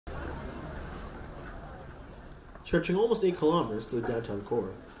Stretching almost 8 kilometers to the downtown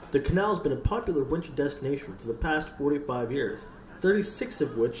core, the canal has been a popular winter destination for the past 45 years, 36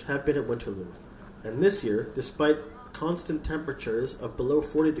 of which have been at Winterlude. And this year, despite constant temperatures of below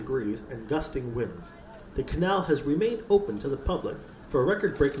 40 degrees and gusting winds, the canal has remained open to the public for a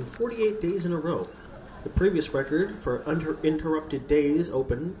record-breaking 48 days in a row. The previous record for uninterrupted days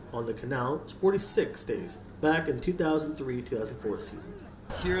open on the canal was 46 days, back in 2003-2004 season.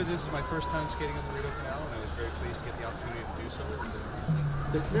 Here, this is my first time skating on the Rideau Canal, and I was very pleased to get the opportunity to do so.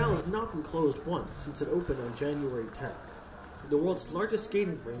 The canal has not been closed once since it opened on January 10th. The world's largest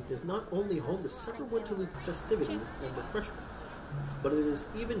skating rink is not only home to several Winterlude festivities and refreshments, but it is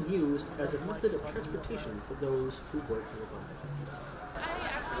even used as a method of transportation for those who work nearby. I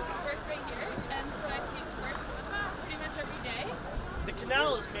actually work right here, and so I skate to work pretty much every day. The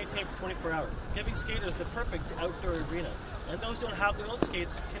canal is maintained for 24 hours, giving skaters the perfect outdoor arena, and those who don't have their own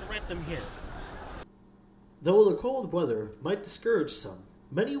skates can rent them here. Though the cold weather might discourage some,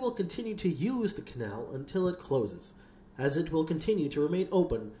 many will continue to use the canal until it closes, as it will continue to remain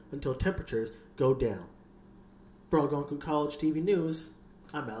open until temperatures go down. For Algonquin College TV News,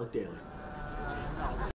 I'm Alec Daly.